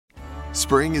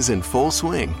Spring is in full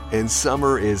swing, and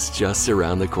summer is just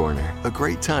around the corner. A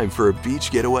great time for a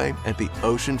beach getaway at the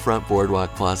Oceanfront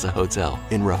Boardwalk Plaza Hotel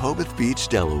in Rehoboth Beach,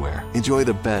 Delaware. Enjoy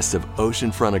the best of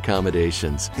oceanfront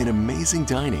accommodations and amazing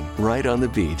dining right on the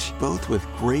beach, both with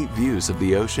great views of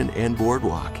the ocean and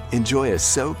boardwalk. Enjoy a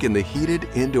soak in the heated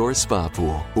indoor spa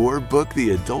pool, or book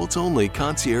the adults-only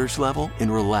concierge level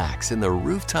and relax in the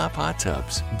rooftop hot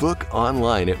tubs. Book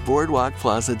online at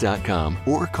boardwalkplaza.com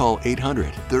or call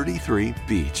 800-33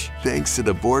 Beach. Thanks to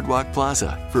the Boardwalk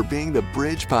Plaza for being the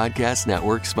Bridge Podcast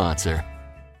Network sponsor.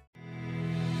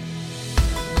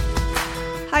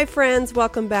 Hi friends,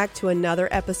 welcome back to another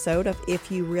episode of If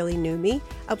You Really Knew Me,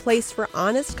 a place for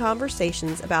honest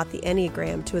conversations about the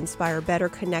Enneagram to inspire better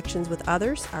connections with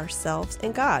others, ourselves,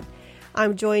 and God.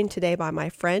 I'm joined today by my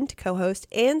friend, co-host,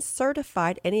 and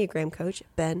certified Enneagram coach,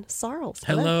 Ben Sarles.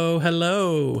 Hello.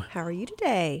 How are you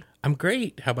today? I'm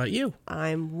great. How about you?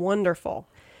 I'm wonderful.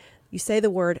 You say the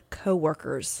word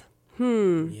coworkers.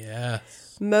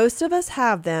 Yes. Most of us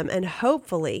have them, and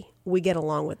hopefully we get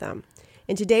along with them.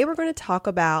 And today we're going to talk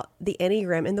about the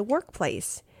Enneagram in the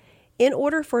workplace. In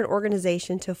order for an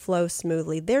organization to flow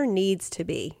smoothly, there needs to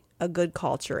be a good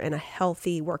culture and a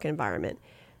healthy work environment.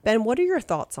 Ben, what are your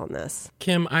thoughts on this?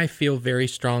 Kim, I feel very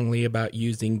strongly about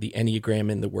using the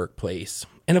Enneagram in the workplace.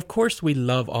 And of course, we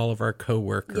love all of our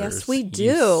coworkers. Yes, we do.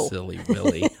 You silly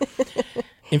Willy.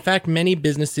 In fact, many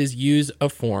businesses use a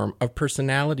form of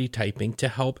personality typing to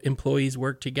help employees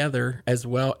work together as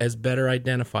well as better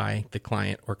identify the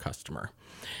client or customer.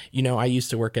 You know, I used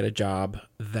to work at a job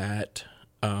that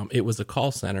it was a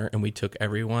call center, and we took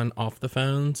everyone off the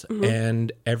phones,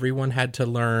 and everyone had to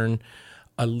learn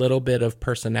a little bit of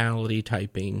personality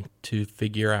typing to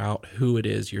figure out who it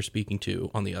is you're speaking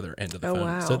to on the other end of the phone.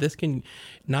 Wow. So this can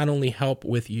not only help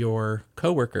with your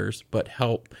coworkers, but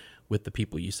help with the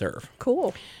people you serve.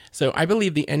 Cool. So I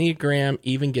believe the Enneagram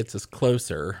even gets us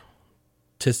closer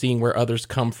to seeing where others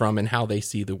come from and how they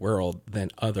see the world than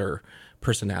other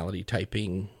personality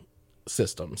typing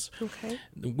systems. Okay.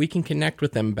 We can connect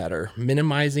with them better,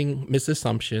 minimizing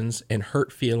misassumptions and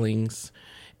hurt feelings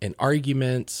and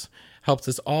arguments helps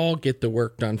us all get the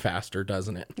work done faster,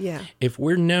 doesn't it? Yeah. If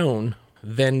we're known,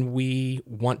 then we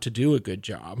want to do a good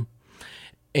job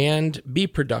and be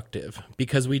productive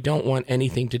because we don't want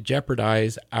anything to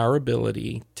jeopardize our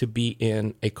ability to be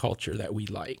in a culture that we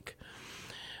like.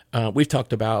 We've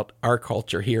talked about our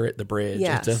culture here at the Bridge.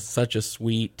 Yes. It's such a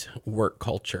sweet work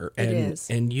culture. It is.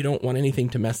 And you don't want anything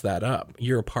to mess that up.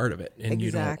 You're a part of it. And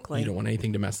Exactly. you don't want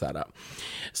anything to mess that up.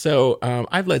 So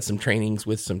I've led some trainings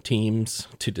with some teams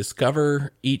to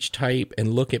discover each type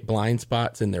and look at blind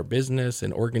spots in their business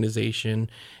and organization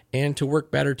and to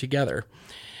work better together.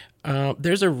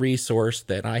 There's a resource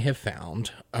that I have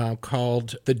found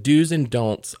called The Do's and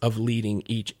Don'ts of Leading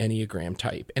Each Enneagram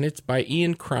Type. And it's by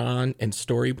Ian Cron and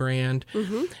Storybrand.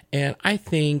 And I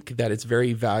think that it's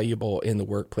very valuable in the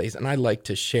workplace. And I'd like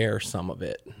to share some of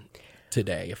it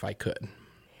today, if I could.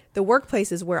 The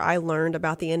workplace is where I learned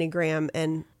about the Enneagram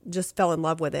and just fell in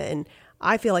love with it. And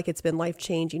I feel like it's been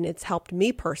life-changing. It's helped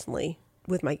me personally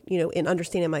with my, in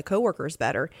understanding my coworkers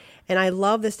better. And I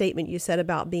love the statement you said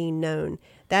about being known.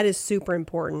 That is super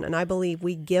important. And I believe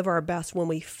we give our best when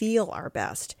we feel our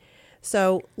best.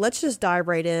 So let's just dive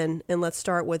right in and let's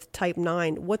start with type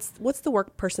 9. What's the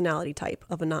work personality type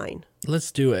of a 9?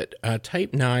 Let's do it.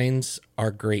 Type 9s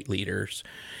are great leaders.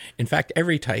 In fact,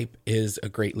 every type is a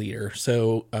great leader.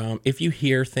 So if you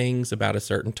hear things about a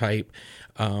certain type,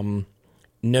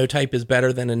 no type is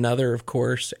better than another, of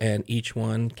course, and each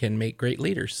one can make great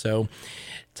leaders. So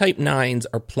type 9s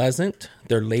are pleasant,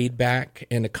 they're laid back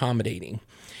and accommodating.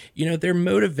 They're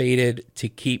motivated to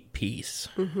keep peace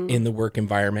in the work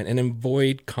environment and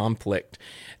avoid conflict.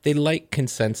 They like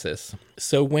consensus.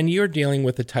 So when you're dealing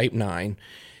with a type 9,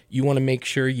 you want to make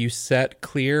sure you set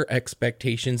clear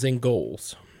expectations and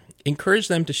goals. Encourage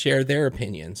them to share their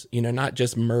opinions, not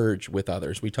just merge with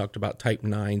others. We talked about type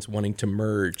 9s wanting to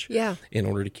merge in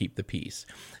order to keep the peace.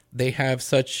 They have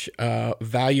such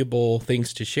valuable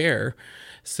things to share,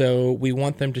 so we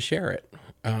want them to share it.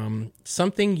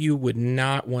 Something you would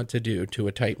not want to do to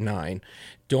a type 9,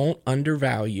 don't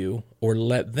undervalue or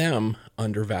let them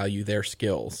undervalue their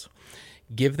skills.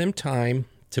 Give them time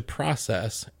to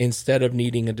process instead of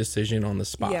needing a decision on the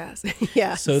spot.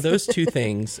 Yes. So those two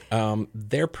things,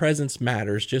 their presence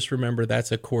matters. Just remember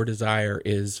that's a core desire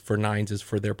is for 9s is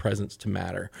for their presence to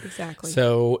matter. Exactly.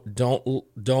 So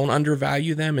don't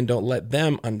undervalue them and don't let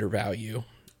them undervalue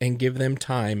and give them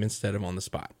time instead of on the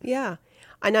spot. Yeah.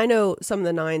 And I know some of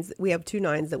the 9s, we have 2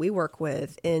 9s that we work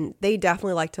with, and they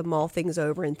definitely like to mull things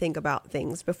over and think about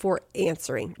things before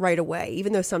answering right away.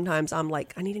 Even though sometimes I'm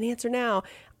like, I need an answer now.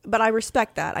 but I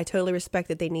respect that. I totally respect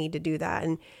that they need to do that.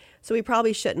 And so we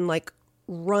probably shouldn't like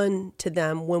run to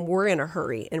them when we're in a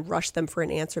hurry and rush them for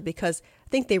an answer, because I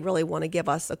think they really want to give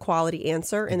us a quality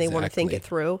answer and they want to think it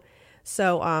through.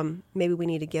 So maybe we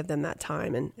need to give them that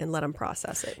time and let them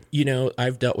process it. You know,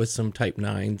 I've dealt with some type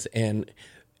 9s, and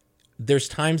there's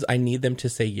times I need them to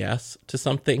say yes to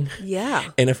something. Yeah.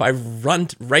 And if I run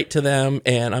right to them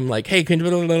and I'm like, hey,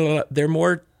 they're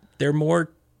more,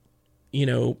 you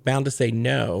know, bound to say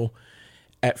no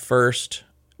at first.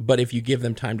 But if you give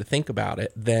them time to think about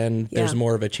it, then there's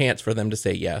more of a chance for them to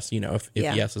say yes, you know, if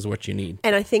yes is what you need.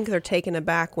 And I think they're taken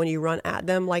aback when you run at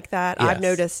them like that. Yes. I've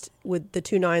noticed with the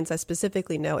 2 9s, I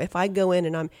specifically know if I go in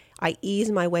and I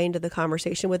ease my way into the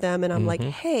conversation with them and I'm like,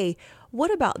 hey,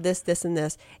 what about this, this, and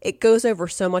this? It goes over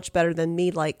so much better than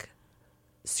me like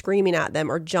screaming at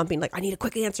them or jumping like, I need a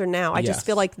quick answer now. I just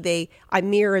feel like I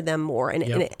mirror them more and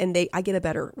I get a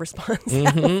better response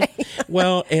that way.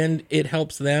 Well, and it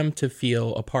helps them to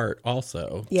feel a part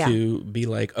also, to be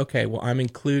like, okay, well, I'm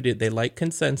included. They like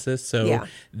consensus, so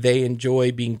they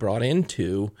enjoy being brought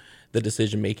into the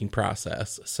decision-making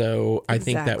process. So I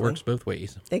think that works both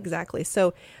ways. Exactly.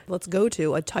 So let's go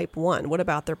to a type 1. What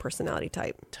about their personality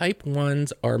type? Type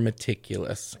 1s are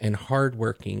meticulous and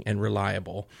hardworking and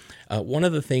reliable. One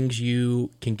of the things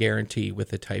you can guarantee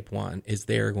with a type 1 is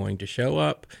they're going to show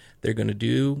up, they're going to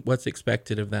do what's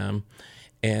expected of them,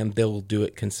 and they'll do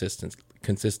it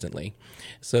consistently.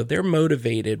 So they're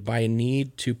motivated by a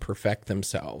need to perfect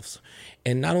themselves.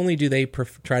 And not only do they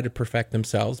try to perfect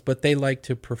themselves, but they like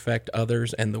to perfect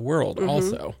others and the world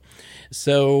also.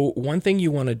 So one thing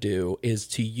you want to do is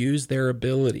to use their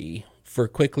ability for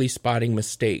quickly spotting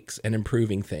mistakes and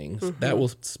improving things. That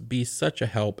will be such a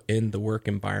help in the work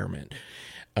environment.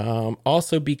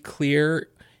 Also be clear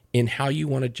in how you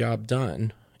want a job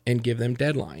done and give them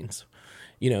deadlines.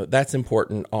 You know, that's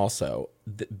important also,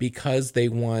 because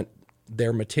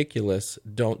they're meticulous.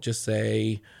 Don't just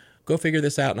say, go figure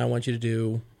this out and I want you to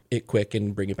do it quick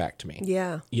and bring it back to me.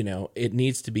 Yeah. You know, it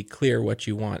needs to be clear what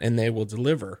you want and they will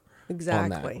deliver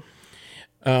Exactly.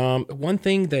 on that. One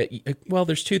thing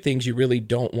there's 2 things you really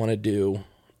don't want to do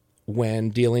when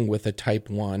dealing with a type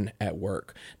 1 at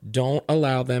work. Don't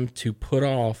allow them to put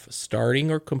off starting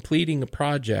or completing a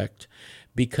project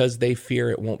because they fear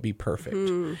it won't be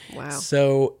perfect. Wow.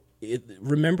 So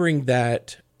remembering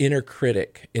that inner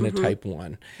critic in a type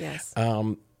 1. Yes.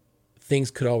 Things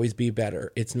could always be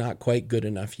better. It's not quite good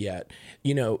enough yet.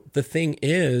 You know, the thing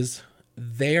is,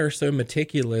 they are so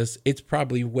meticulous, it's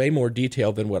probably way more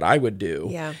detailed than what I would do.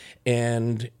 Yeah.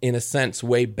 And in a sense,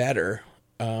 way better.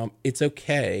 It's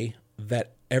okay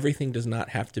that everything does not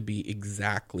have to be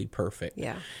exactly perfect.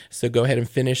 Yeah. So go ahead and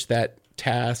finish that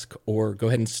task or go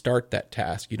ahead and start that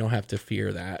task. You don't have to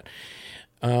fear that.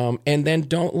 And then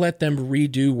don't let them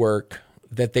redo work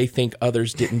that they think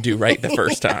others didn't do right the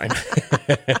first time.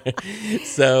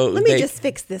 So let me just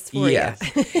fix this for you.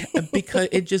 Because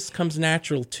it just comes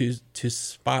natural to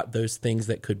spot those things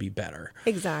that could be better.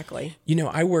 Exactly. You know,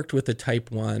 I worked with a type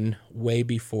 1 way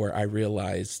before I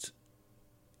realized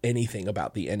anything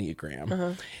about the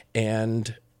Enneagram.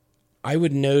 And I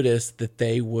would notice that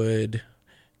they would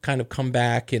kind of come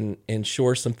back and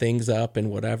shore some things up and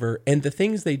whatever. And the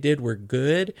things they did were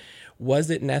good. Was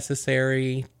it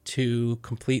necessary to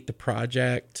complete the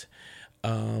project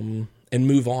and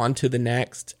move on to the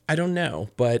next? I don't know.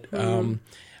 But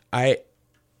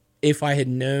if I had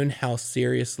known how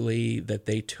seriously that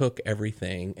they took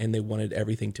everything and they wanted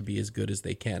everything to be as good as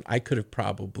they can, I could have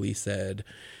probably said,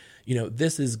 you know,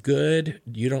 this is good.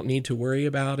 You don't need to worry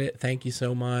about it. Thank you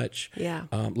so much. Yeah.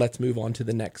 Let's move on to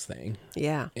the next thing.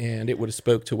 Yeah. And it would have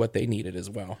spoke to what they needed as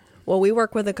well. Well, we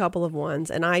work with a couple of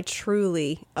 1s, and I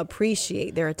truly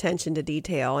appreciate their attention to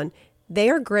detail. And they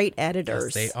are great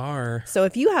editors. Yes, they are. So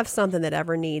if you have something that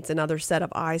ever needs another set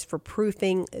of eyes for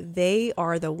proofing, they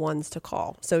are the ones to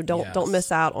call. So don't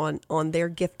miss out on their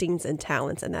giftings and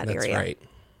talents in that area. That's right.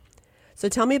 So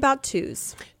tell me about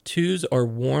 2s. 2s are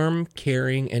warm,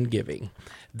 caring, and giving.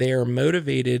 They are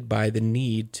motivated by the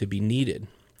need to be needed.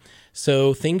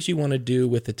 So things you want to do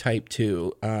with the type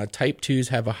 2. Type 2s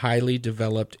have a highly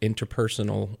developed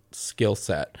interpersonal skill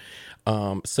set.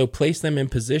 So place them in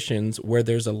positions where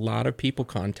there's a lot of people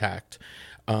contact.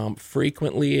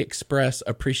 Frequently express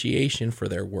appreciation for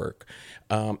their work.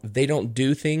 They don't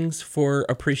do things for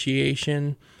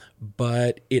appreciation,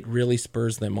 but it really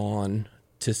spurs them on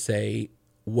to say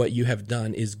what you have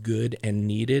done is good and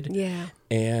needed. Yeah.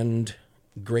 And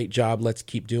great job. Let's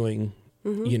keep doing,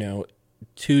 you know,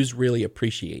 2s really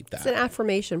appreciate that. It's an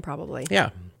affirmation probably. Yeah.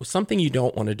 Something you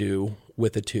don't want to do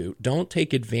with a 2, don't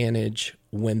take advantage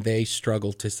when they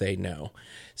struggle to say no.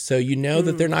 So you know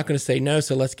that they're not going to say no,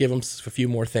 so let's give them a few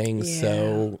more things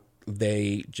so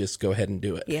they just go ahead and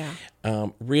do it. Yeah.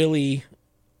 Really,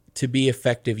 to be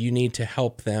effective, you need to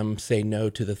help them say no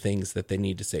to the things that they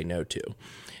need to say no to.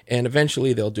 And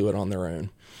eventually they'll do it on their own.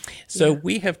 So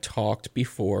we have talked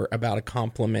before about a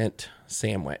compliment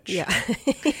sandwich. Yeah.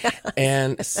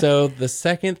 And so the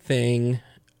second thing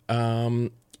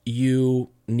you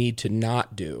need to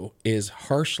not do is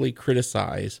harshly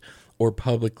criticize or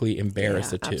publicly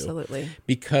embarrass a two. Absolutely.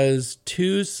 Because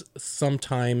twos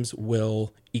sometimes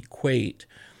will equate,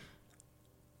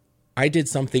 I did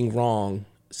something wrong,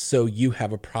 so you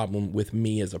have a problem with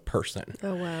me as a person.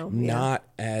 Oh, wow. Not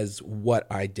as what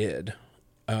I did.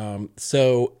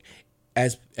 So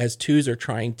as twos are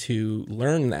trying to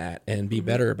learn that and be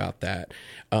better about that,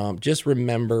 just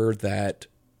remember that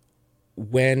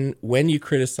when you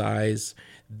criticize,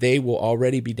 they will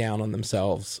already be down on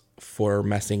themselves for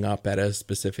messing up at a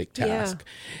specific task.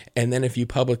 And then if you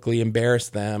publicly embarrass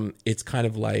them, it's kind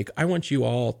of like, I want you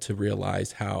all to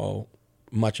realize how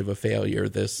much of a failure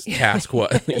this task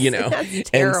was, That's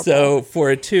terrible. And so for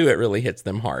a two, it really hits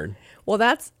them hard. Well,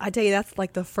 I tell you, that's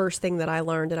like the first thing that I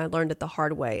learned, and I learned it the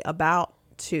hard way about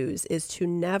twos, is to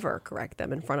never correct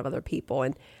them in front of other people.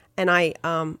 And I,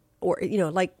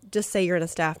 like just say you're in a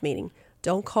staff meeting,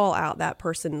 don't call out that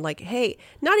person like, hey,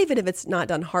 not even if it's not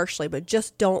done harshly, but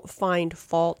just don't find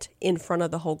fault in front of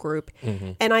the whole group.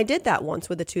 And I did that once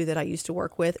with the two that I used to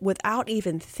work with without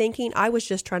even thinking. I was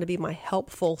just trying to be my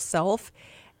helpful self.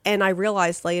 And I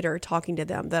realized later talking to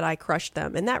them that I crushed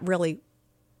them. And that really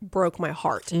broke my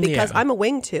heart because I'm a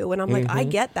wing two. And I'm like, I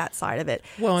get that side of it.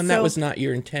 Well, and that was not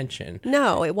your intention.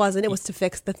 No, it wasn't. It was to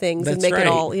fix the things That's and make right. it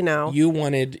all, You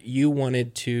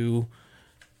wanted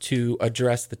to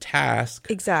address the task.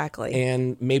 Exactly.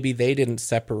 And maybe they didn't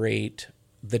separate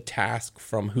the task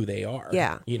from who they are.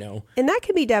 Yeah. And that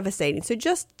can be devastating. So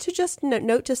just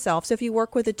note to self. So if you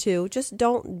work with a two, just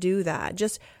don't do that.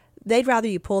 They'd rather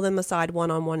you pull them aside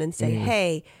one-on-one and say,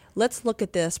 hey, let's look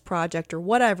at this project or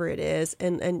whatever it is.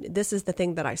 And this is the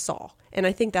thing that I saw. And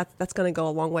I think that's going to go a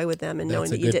long way with them and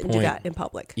knowing that you didn't do that in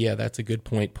public. Yeah, that's a good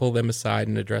point. Pull them aside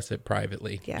and address it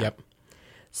privately. Yeah. Yep.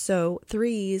 So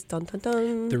threes, dun, dun,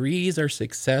 dun. Threes are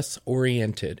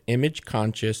success-oriented,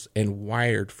 image-conscious, and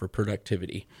wired for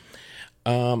productivity.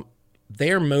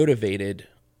 They are motivated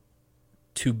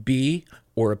to be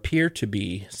or appear to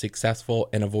be successful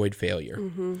and avoid failure.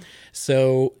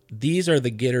 So these are the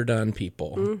get-her-done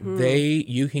people.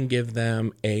 You can give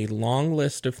them a long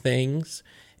list of things,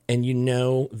 and you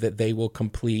know that they will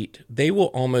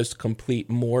almost complete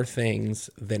more things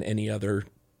than any other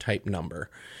type number,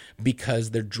 because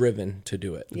they're driven to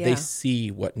do it. Yeah. They see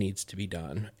what needs to be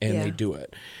done and they do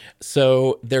it.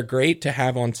 So they're great to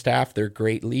have on staff. They're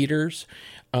great leaders.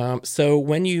 So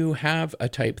when you have a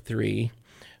type 3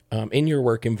 in your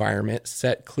work environment,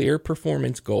 set clear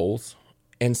performance goals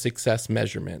and success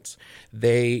measurements.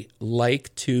 They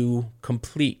like to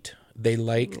complete. They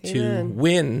like to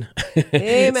win.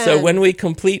 Amen. So when we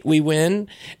complete, we win.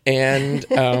 And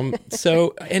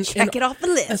Check it off the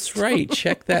list. That's right.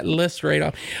 Check that list right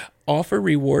off. Offer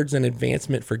rewards and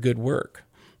advancement for good work.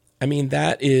 I mean,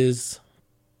 that is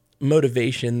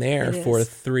motivation there for a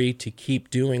 3 to keep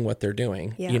doing what they're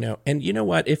doing. And you know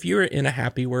what? If you're in a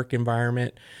happy work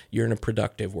environment, you're in a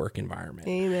productive work environment.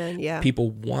 Amen. Yeah.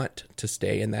 People want to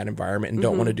stay in that environment and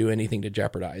don't want to do anything to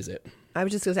jeopardize it. I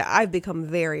was just going to say, I've become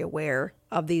very aware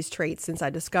of these traits since I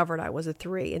discovered I was a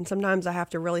 3. And sometimes I have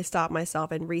to really stop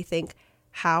myself and rethink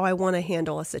how I want to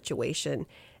handle a situation.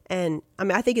 And I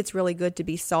mean, I think it's really good to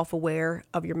be self-aware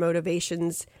of your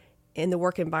motivations in the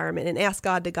work environment and ask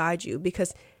God to guide you.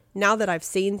 Because now that I've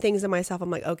seen things in myself, I'm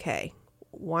like, okay,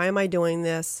 why am I doing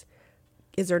this?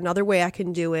 Is there another way I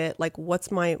can do it? Like,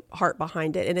 what's my heart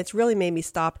behind it? And it's really made me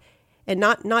stop and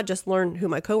not just learn who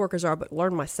my coworkers are, but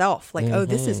learn myself. Like, oh,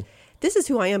 this is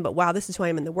who I am, but wow, this is who I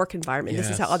am in the work environment. This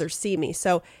is how others see me.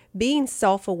 So being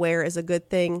self-aware is a good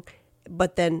thing,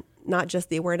 but then not just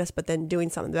the awareness, but then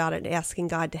doing something about it and asking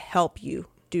God to help you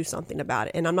do something about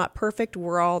it. And I'm not perfect.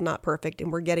 We're all not perfect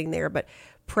and we're getting there, but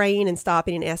praying and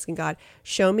stopping and asking God,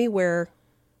 show me where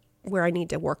I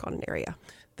need to work on an area.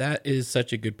 That is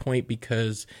such a good point,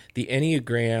 because the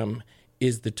Enneagram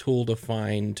is the tool to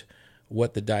find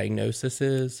what the diagnosis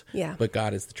is, but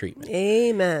God is the treatment.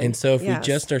 Amen. And so if we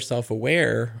just are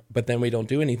self-aware, but then we don't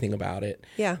do anything about it,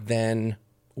 then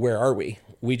where are we?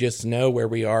 We just know where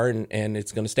we are, and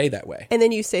it's going to stay that way. And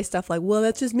then you say stuff like, well,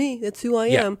 that's just me. That's who I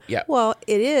am. Yeah. Well,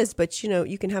 it is, but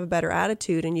you can have a better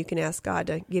attitude and you can ask God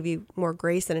to give you more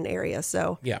grace in an area.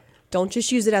 So don't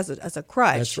just use it as a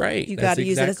crutch. That's right. You got to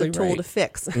use it as a tool to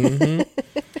fix.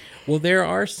 Well, there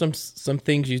are some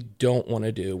things you don't want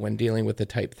to do when dealing with the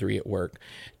type 3 at work.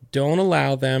 Don't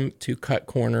allow them to cut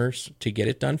corners to get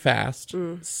it done fast.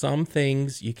 Some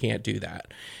things you can't do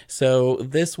that. So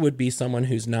this would be someone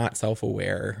who's not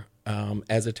self-aware.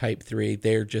 As a type 3,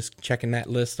 they're just checking that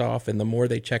list off, and the more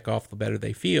they check off, the better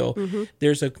they feel.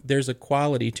 There's a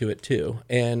quality to it too.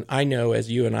 And I know,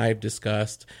 as you and I have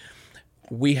discussed,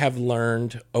 we have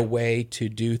learned a way to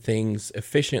do things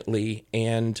efficiently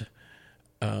and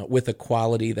with a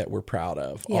quality that we're proud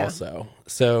of also.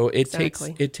 So it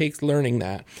takes learning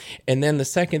that. And then the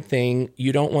second thing,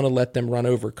 you don't want to let them run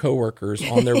over coworkers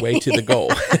on their way to the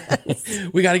goal.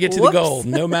 We got to get to the goal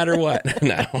no matter what.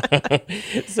 No.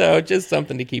 So just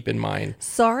something to keep in mind.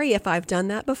 Sorry if I've done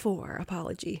that before.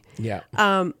 Apology. Yeah.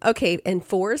 Okay. And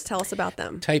 4s, tell us about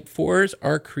them. Type 4s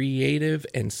are creative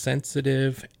and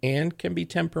sensitive and can be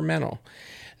temperamental.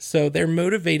 So they're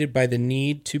motivated by the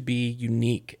need to be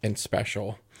unique and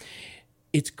special.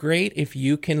 It's great if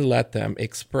you can let them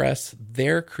express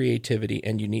their creativity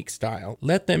and unique style.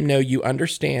 Let them know you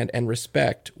understand and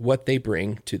respect what they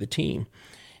bring to the team.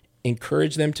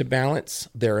 Encourage them to balance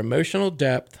their emotional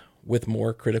depth with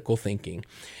more critical thinking.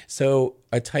 So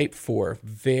a type 4,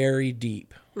 very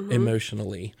deep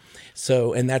emotionally.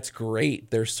 So, and that's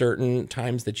great. There's certain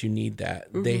times that you need that.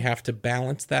 They have to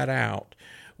balance that out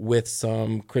with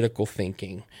some critical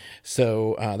thinking.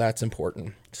 So that's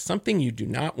important. Something you do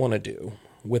not want to do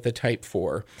with a type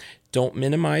 4, don't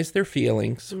minimize their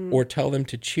feelings or tell them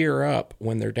to cheer up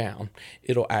when they're down.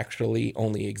 It'll actually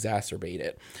only exacerbate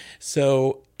it.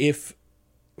 So if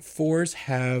 4s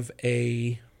have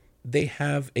a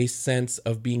sense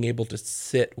of being able to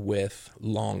sit with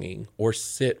longing or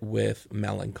sit with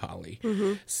melancholy.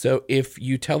 So if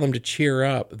you tell them to cheer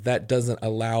up, that doesn't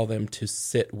allow them to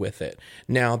sit with it.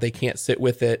 Now, they can't sit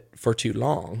with it for too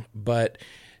long, but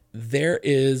there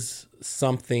is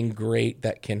something great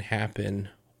that can happen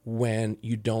when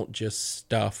you don't just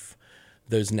stuff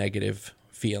those negative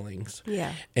feelings.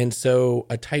 Yeah. And so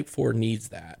a type 4 needs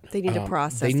that. They need to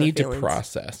process. They need to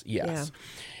process, yes. Yeah.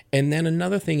 And then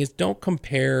another thing is, don't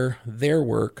compare their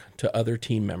work to other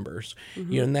team members.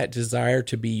 You know, and that desire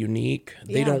to be unique,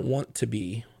 they don't want to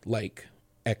be like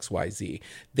XYZ.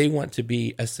 They want to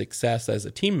be a success as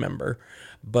a team member,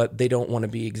 but they don't want to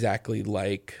be exactly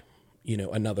like, you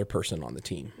know, another person on the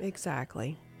team.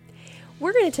 Exactly.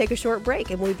 We're going to take a short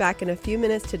break, and we'll be back in a few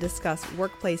minutes to discuss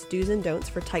workplace do's and don'ts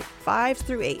for type 5s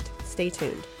through 8. Stay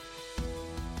tuned.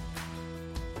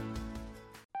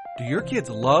 Do your kids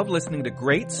love listening to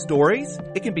great stories?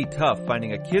 It can be tough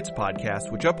finding a kids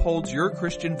podcast which upholds your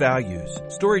Christian values.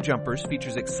 Story Jumpers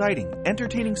features exciting,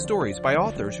 entertaining stories by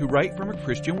authors who write from a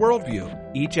Christian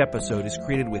worldview. Each episode is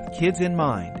created with kids in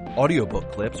mind.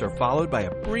 Audiobook clips are followed by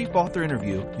a brief author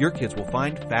interview your kids will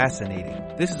find fascinating.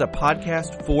 This is a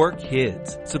podcast for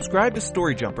kids. Subscribe to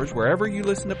Story Jumpers wherever you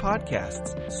listen to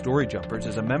podcasts. Story Jumpers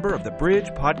is a member of the Bridge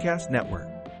Podcast Network.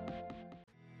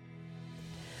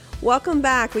 Welcome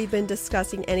back. We've been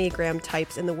discussing Enneagram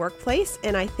types in the workplace,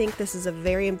 and I think this is a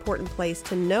very important place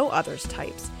to know others'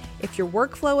 types. If your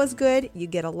workflow is good, you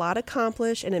get a lot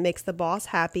accomplished, and it makes the boss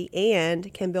happy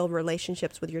and can build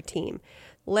relationships with your team.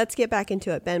 Let's get back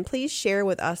into it. Ben, please share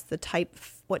with us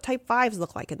what type 5s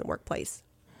look like in the workplace.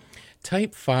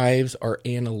 Type 5s are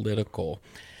analytical.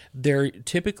 They're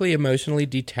typically emotionally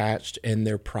detached and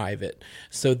they're private.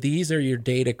 So these are your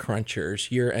data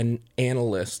crunchers, your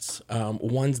analysts,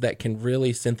 ones that can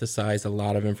really synthesize a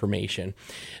lot of information.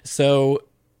 So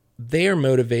they are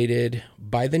motivated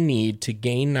by the need to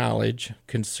gain knowledge,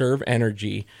 conserve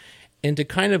energy, and to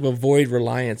kind of avoid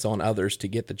reliance on others to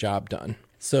get the job done.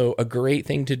 So a great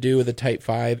thing to do with a type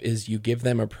 5 is you give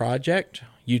them a project,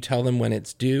 you tell them when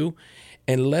it's due,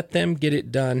 and let them get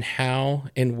it done how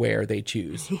and where they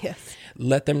choose. Yes.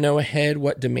 Let them know ahead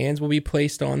what demands will be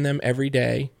placed on them every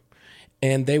day,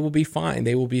 and they will be fine.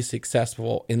 They will be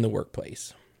successful in the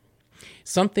workplace.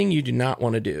 Something you do not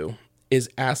want to do is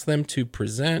ask them to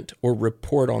present or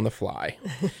report on the fly.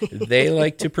 They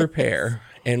like to prepare,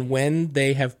 and when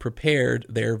they have prepared,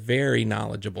 they're very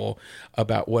knowledgeable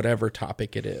about whatever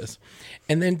topic it is.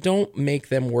 And then don't make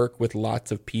them work with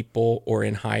lots of people or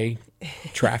in high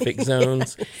traffic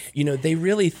zones. You know, they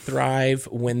really thrive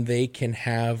when they can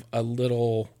have a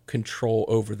little control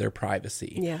over their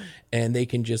privacy. Yeah. And they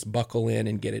can just buckle in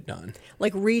and get it done.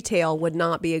 Like retail would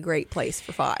not be a great place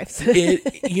for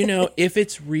 5s. You know, if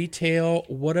it's retail,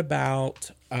 what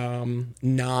about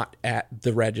not at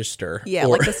the register? Yeah,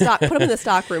 like the stock, put them in the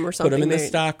stock room or something. Put them in the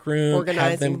stock room,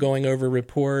 have them going over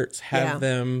reports, have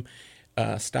them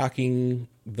stocking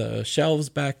the shelves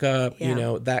back up,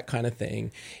 that kind of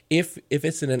thing. If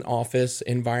it's in an office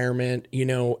environment,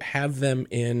 have them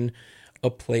in a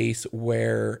place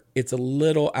where it's a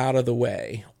little out of the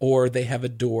way, or they have a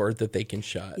door that they can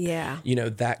shut. Yeah.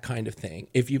 That kind of thing.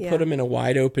 If you put them in a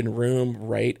wide open room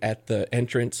right at the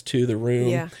entrance to the room.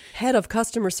 Yeah. Head of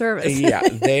customer service. Yeah.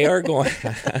 They are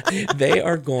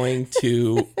going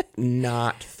to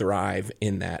not thrive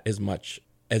in that as much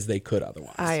as they could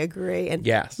otherwise. I agree. And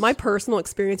yes, my personal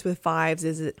experience with fives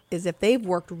is if they've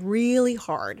worked really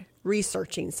hard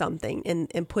researching something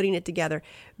and putting it together,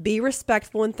 be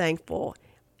respectful and thankful,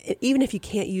 even if you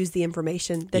can't use the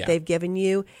information that they've given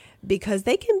you, because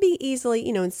they can be easily,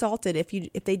 insulted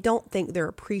if they don't think they're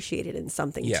appreciated in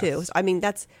something too. So, I mean,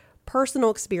 that's personal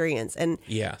experience. And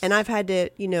and I've had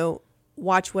to,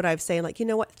 watch what I've said, like,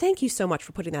 what, thank you so much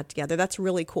for putting that together. That's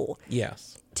really cool.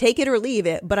 Yes. Take it or leave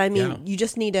it. But I mean, you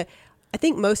just need to, I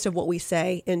think most of what we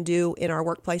say and do in our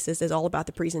workplaces is all about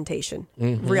the presentation,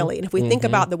 really. And if we think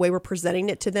about the way we're presenting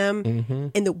it to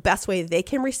them in the best way they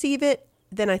can receive it,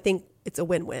 then I think it's a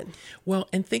win-win. Well,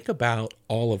 and think about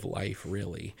all of life,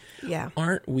 really. Yeah.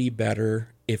 Aren't we better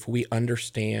if we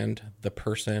understand the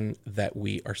person that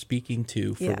we are speaking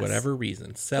to for whatever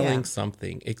reason, selling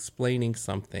something, explaining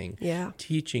something,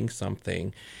 teaching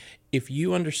something? If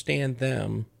you understand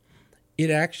them, it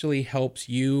actually helps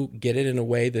you get it in a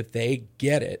way that they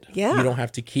get it. Yeah. You don't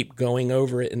have to keep going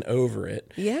over it and over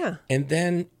it. Yeah. And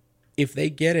then if they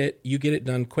get it, you get it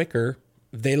done quicker.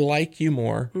 They like you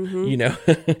more,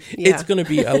 it's going to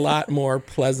be a lot more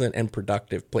pleasant and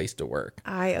productive place to work.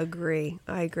 I agree.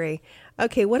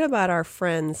 Okay. What about our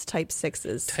friends, type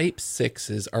 6s? Type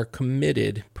 6s are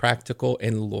committed, practical,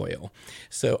 and loyal.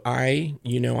 So I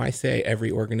say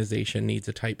every organization needs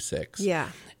a type 6. Yeah.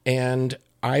 And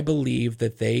I believe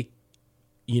that they,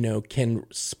 can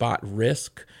spot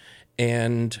risk,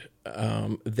 and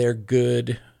they're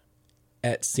good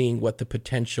at seeing what the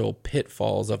potential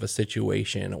pitfalls of a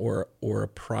situation or a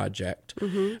project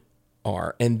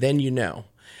are. And then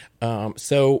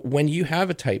so when you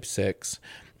have a type 6,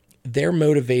 they're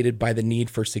motivated by the need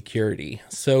for security.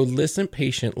 So listen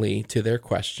patiently to their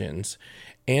questions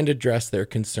and address their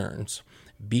concerns.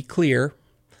 Be clear,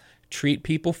 treat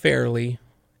people fairly,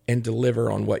 and deliver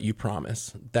on what you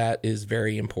promise. That is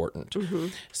very important.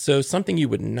 So something you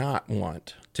would not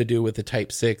want to do with the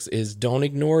type 6 is don't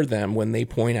ignore them when they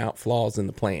point out flaws in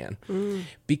the plan.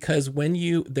 Because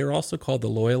they're also called the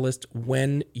loyalist.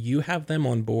 When you have them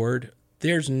on board,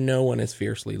 there's no one as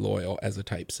fiercely loyal as a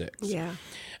type 6. Yeah.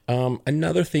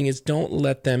 Another thing is don't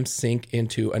let them sink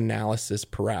into analysis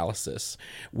paralysis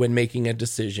when making a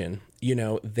decision.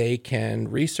 They can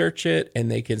research it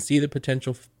and they can see the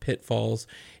potential pitfalls.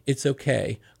 It's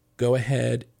okay. Go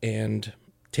ahead and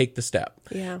take the step.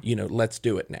 Yeah. Let's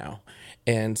do it now.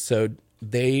 And so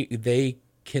they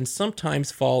can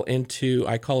sometimes fall into,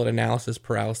 I call it analysis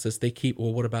paralysis. They keep,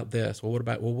 well, what about this? Well,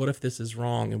 what if this is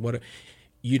wrong? And what,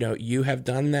 you have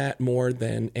done that more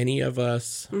than any of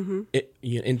us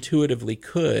intuitively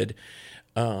could.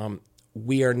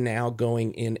 We are now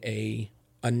going in a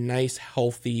nice,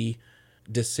 healthy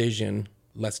decision.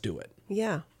 Let's do it.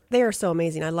 Yeah. They are so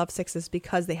amazing. I love 6s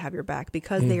because they have your back,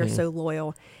 because they are so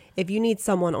loyal. If you need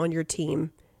someone on your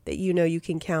team that you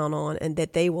can count on and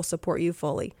that they will support you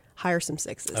fully, hire some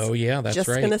 6s. Oh, yeah, that's right.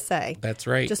 Just going to say. That's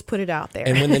right. Just put it out there.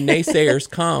 And when the naysayers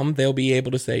come, they'll be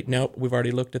able to say, nope, we've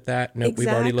already looked at that. Nope, we've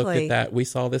already looked at that. We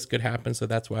saw this could happen, so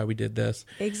that's why we did this.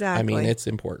 Exactly. I mean, it's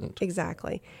important.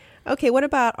 Exactly. Okay, what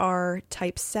about our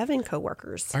type 7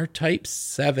 coworkers? Our type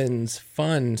 7s,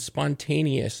 fun,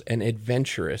 spontaneous, and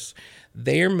adventurous.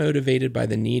 They are motivated by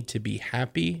the need to be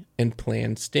happy and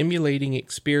plan stimulating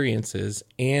experiences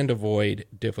and avoid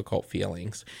difficult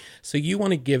feelings. So you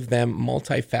want to give them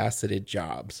multifaceted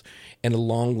jobs and a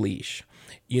long leash.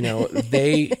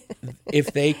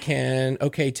 If they can,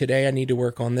 okay, today I need to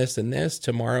work on this and this,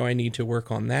 tomorrow I need to work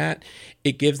on that.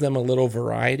 It gives them a little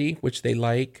variety, which they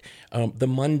like. The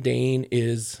mundane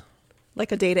is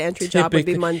like a data entry job would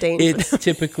be mundane. It's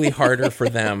typically harder for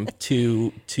them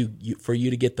for you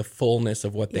to get the fullness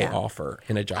of what they offer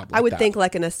in a job like that. I would think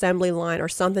like an assembly line or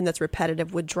something that's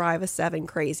repetitive would drive a 7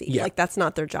 crazy. Yeah. Like that's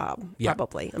not their job,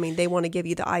 probably. I mean, they want to give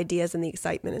you the ideas and the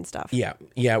excitement and stuff. Yeah.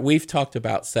 Yeah. We've talked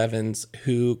about 7s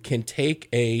who can take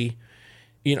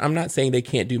I'm not saying they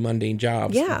can't do mundane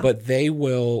jobs, but they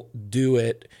will do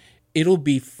it. It'll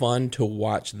be fun to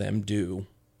watch them do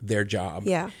their job.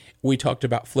 Yeah. We talked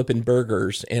about flipping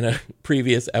burgers in a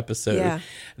previous episode. Yeah.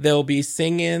 They'll be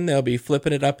singing, they'll be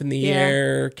flipping it up in the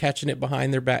air, catching it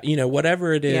behind their back,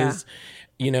 whatever it is,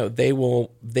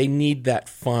 they need that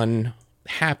fun,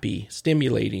 happy,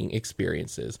 stimulating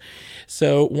experiences.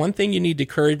 So one thing you need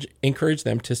to encourage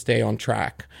them to stay on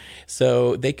track.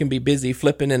 So they can be busy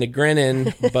flipping and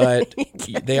grinning, but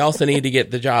they also need to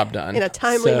get the job done. In a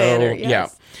timely manner, yes. Yeah.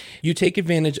 You take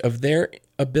advantage of their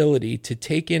ability to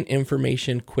take in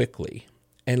information quickly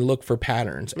and look for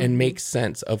patterns and make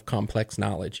sense of complex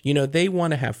knowledge. They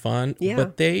want to have fun,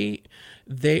 but they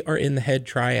are in the head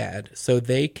triad, so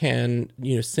they can,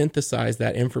 synthesize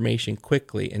that information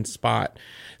quickly and spot.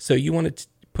 So you want to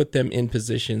put them in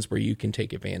positions where you can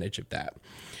take advantage of that.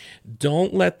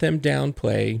 Don't let them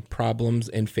downplay problems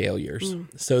and failures.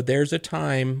 So there's a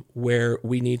time where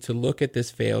we need to look at this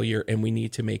failure and we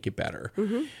need to make it better.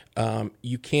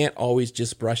 You can't always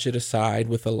just brush it aside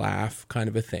with a laugh, kind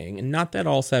of a thing. And not that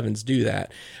all 7s do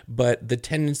that, but the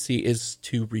tendency is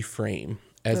to reframe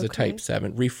as a type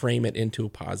 7, reframe it into a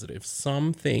positive.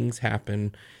 Some things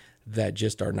happen that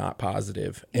just are not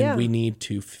positive, and we need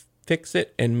to fix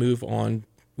it and move on.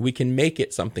 We can make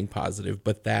it something positive,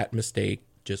 but that mistake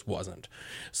just wasn't.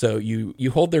 So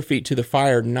you hold their feet to the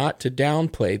fire, not to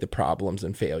downplay the problems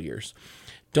and failures.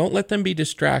 Don't let them be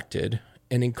distracted,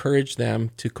 and encourage them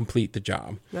to complete the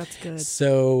job. That's good.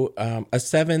 So a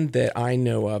 7 that I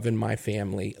know of in my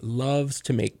family loves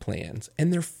to make plans,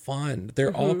 and they're fun.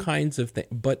 They're all kinds of things.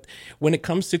 But when it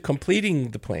comes to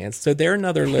completing the plans, so they're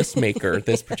another list maker,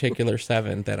 this particular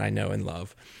 7 that I know and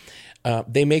love.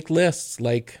 They make lists,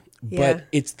 but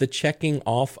it's the checking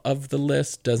off of the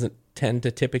list doesn't tend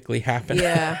to typically happen.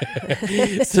 Yeah.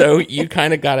 So you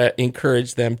kind of got to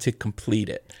encourage them to complete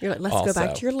it. You're like, let's go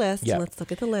back to your list. And let's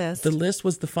look at the list. The list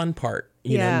was the fun part.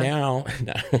 You know, now,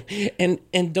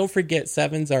 and don't forget,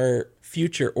 7s are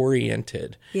future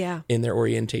oriented in their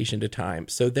orientation to time.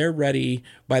 So they're ready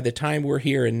by the time we're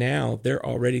here and now, they're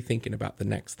already thinking about the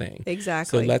next thing.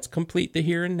 Exactly. So let's complete the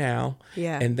here and now.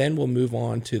 Yeah. And then we'll move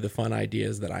on to the fun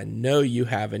ideas that I know you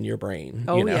have in your brain.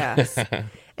 Oh, you know? yes.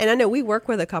 And I know we work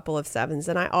with a couple of 7s,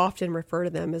 and I often refer to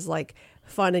them as like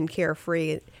fun and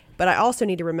carefree. But I also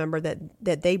need to remember that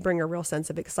they bring a real sense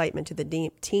of excitement to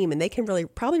the team, and they can really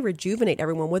probably rejuvenate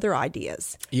everyone with their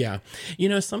ideas. Yeah. You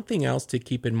know, something else to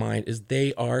keep in mind is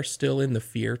they are still in the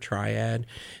fear triad.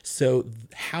 So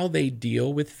how they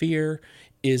deal with fear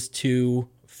is to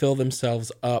fill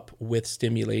themselves up with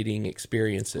stimulating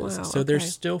experiences. Wow, so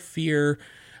there's still fear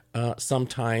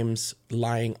sometimes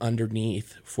lying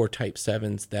underneath for type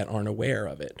 7s that aren't aware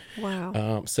of it.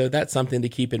 Wow. So that's something to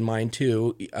keep in mind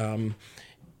too.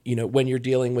 You know, when you're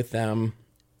dealing with them,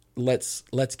 let's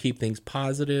keep things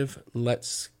positive.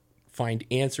 Let's find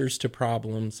answers to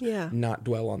problems, not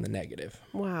dwell on the negative.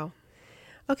 Wow.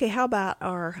 Okay, how about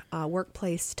our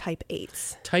workplace type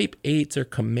 8s? Type 8s are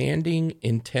commanding,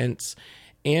 intense,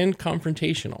 and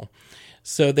confrontational.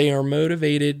 So they are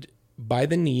motivated by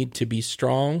the need to be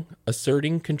strong,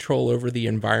 asserting control over the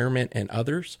environment and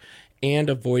others, and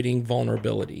avoiding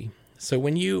vulnerability. So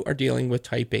when you are dealing with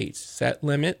type 8s, set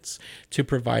limits to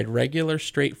provide regular,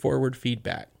 straightforward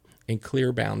feedback and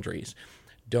clear boundaries.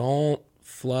 Don't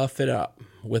fluff it up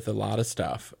with a lot of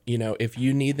stuff. You know, if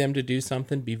you need them to do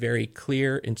something, be very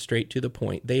clear and straight to the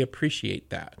point. They appreciate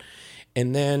that.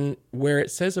 And then where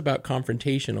it says about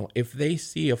confrontational, if they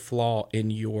see a flaw in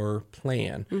your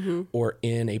plan or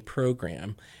in a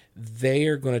program, they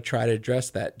are going to try to address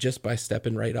that just by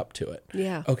stepping right up to it.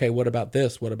 Yeah. Okay, what about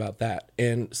this? What about that?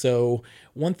 And so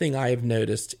one thing I have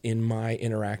noticed in my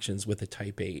interactions with a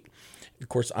type 8, of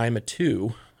course, I'm a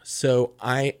 2, so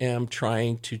I am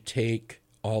trying to take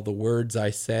all the words I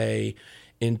say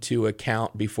into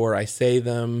account before I say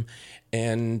them,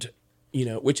 and you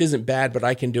know, which isn't bad, but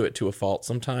I can do it to a fault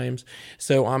sometimes.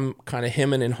 So I'm kind of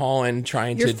hemming and hawing,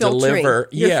 trying to deliver.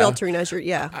 You're filtering as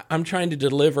you're, I'm trying to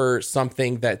deliver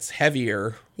something that's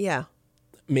heavier. Yeah.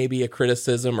 Maybe a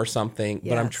criticism or something,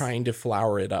 but I'm trying to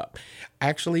flower it up.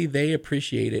 Actually, they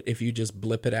appreciate it if you just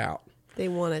blip it out. They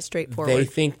want it straightforward. They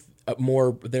think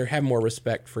they have more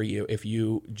respect for you if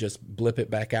you just blip it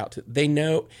back out.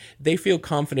 They feel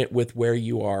confident with where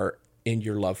you are in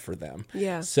your love for them.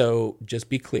 Yeah. So just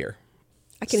be clear.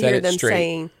 I can hear them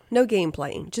saying, no game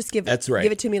playing. Just give it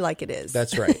to me like it is.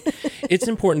 That's right. It's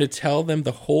important to tell them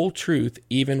the whole truth,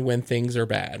 even when things are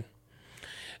bad.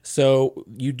 So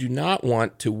you do not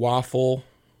want to waffle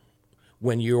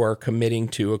when you are committing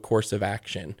to a course of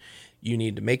action. You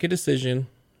need to make a decision.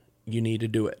 You need to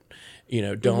do it. You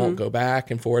know, don't go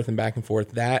back and forth and back and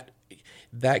forth.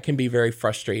 that can be very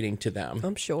frustrating to them.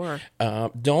 I'm sure.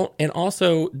 Don't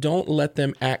let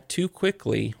them act too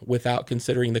quickly without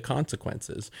considering the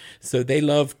consequences. So they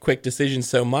love quick decisions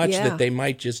so much that they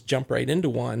might just jump right into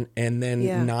one and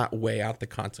then not weigh out the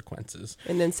consequences.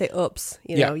 And then say, oops,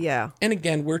 you know. And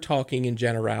again, we're talking in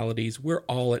generalities. We're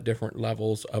all at different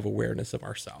levels of awareness of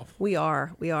ourselves. We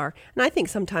are. And I think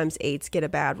sometimes 8s get a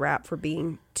bad rap for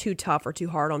being too tough or too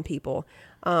hard on people.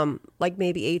 Like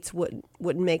maybe 8s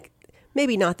wouldn't make,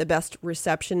 maybe not the best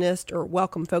receptionist or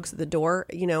welcome folks at the door,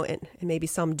 you know, and maybe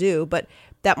some do, but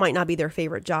that might not be their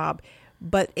favorite job.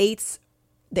 But the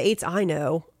 8s I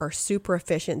know are super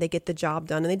efficient. They get the job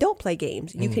done and they don't play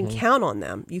games. You can count on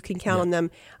them. On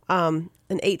them.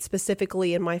 An 8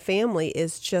 specifically in my family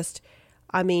is just,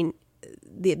 I mean,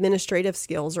 the administrative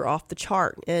skills are off the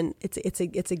chart, and it's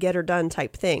a get her done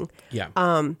type thing. Yeah.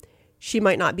 She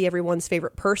might not be everyone's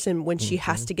favorite person when she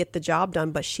has to get the job done,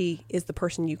 but she is the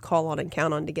person you call on and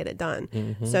count on to get it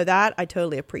done. So that I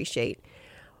totally appreciate.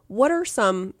 What are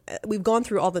some, we've gone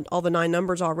through all the 9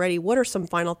 numbers already. What are some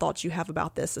final thoughts you have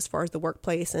about this as far as the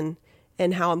workplace and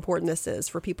how important this is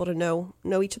for people to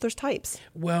know each other's types?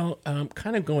 Well,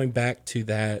 kind of going back to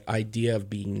that idea of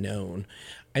being known.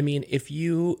 I mean, if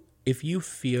you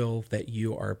feel that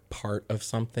you are part of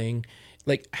something,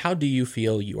 like how do you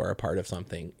feel you are a part of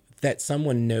something? That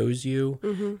someone knows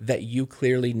you, that you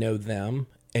clearly know them,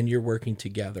 and you're working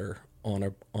together on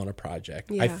a project.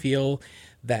 Yeah. I feel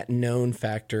that known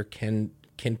factor can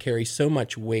carry so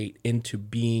much weight into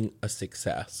being a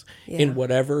success in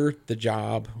whatever the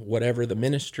job, whatever the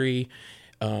ministry,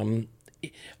 and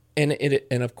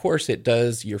of course it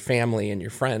does your family and your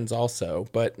friends also.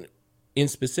 But in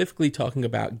specifically talking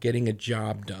about getting a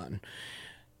job done,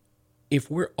 if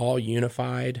we're all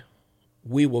unified,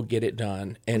 we will get it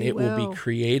done, and it will be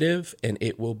creative, and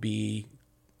it will be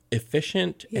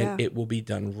efficient, and it will be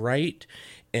done right,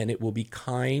 and it will be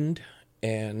kind,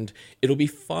 and it'll be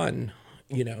fun,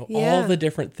 you know, all the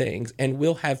different things, and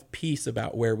we'll have peace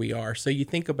about where we are. So you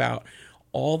think about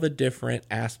all the different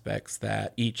aspects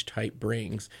that each type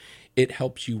brings. It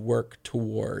helps you work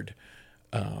toward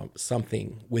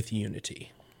something with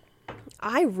unity.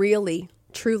 I really,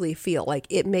 truly feel like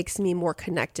it makes me more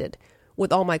connected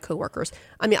with all my coworkers.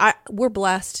 I mean, we're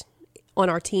blessed on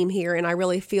our team here, and I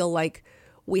really feel like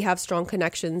we have strong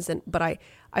connections. But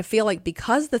I feel like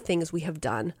because the things we have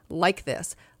done like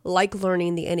this, like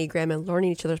learning the Enneagram and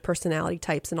learning each other's personality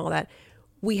types and all that,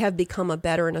 we have become a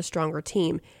better and a stronger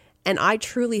team. And I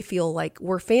truly feel like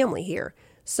we're family here.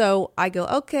 So I go,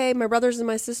 okay, my brothers and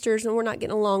my sisters, and we're not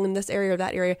getting along in this area or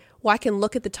that area. Well, I can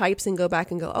look at the types and go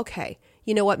back and go, okay,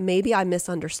 you know what? Maybe I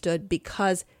misunderstood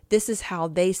because this is how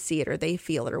they see it or they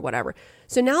feel it or whatever.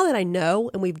 So now that I know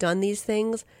and we've done these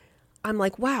things, I'm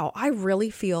like, wow, I really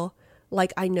feel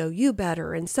like I know you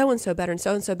better and so better and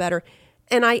so better.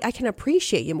 And I can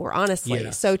appreciate you more, honestly.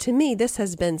 Yes. So to me, this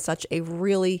has been such a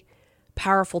really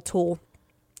powerful tool.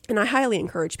 And I highly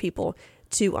encourage people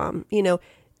to,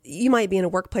 you might be in a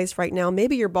workplace right now.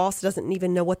 Maybe your boss doesn't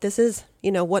even know what this is.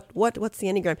 You know, what's the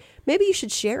Enneagram? Maybe you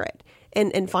should share it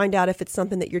and find out if it's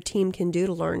something that your team can do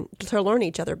to learn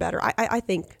each other better. I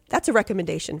think that's a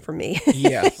recommendation for me.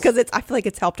 Yes. Because I feel like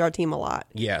it's helped our team a lot.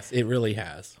 Yes, it really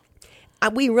has.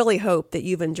 We really hope that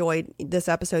you've enjoyed this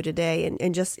episode today and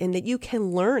that you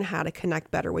can learn how to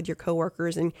connect better with your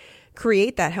coworkers and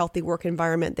create that healthy work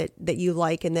environment that you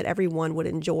like and that everyone would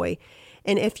enjoy.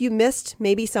 And if you missed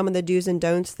maybe some of the do's and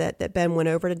don'ts that Ben went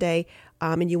over today,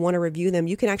 and you want to review them,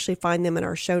 you can actually find them in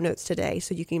our show notes today,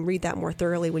 so you can read that more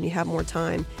thoroughly when you have more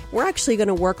time. We're actually going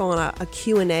to work on a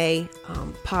Q&A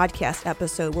podcast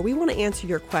episode where we want to answer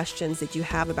your questions that you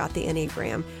have about the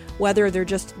Enneagram, whether they're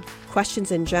just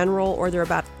questions in general or they're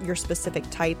about your specific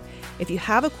type. If you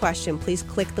have a question, please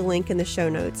click the link in the show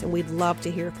notes, and we'd love to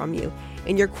hear from you.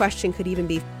 And your question could even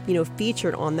be,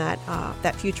 featured on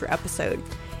that future episode.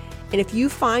 And if you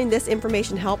find this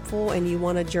information helpful and you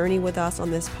want to journey with us on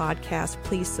this podcast,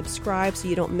 please subscribe so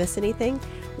you don't miss anything.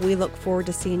 We look forward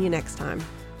to seeing you next time.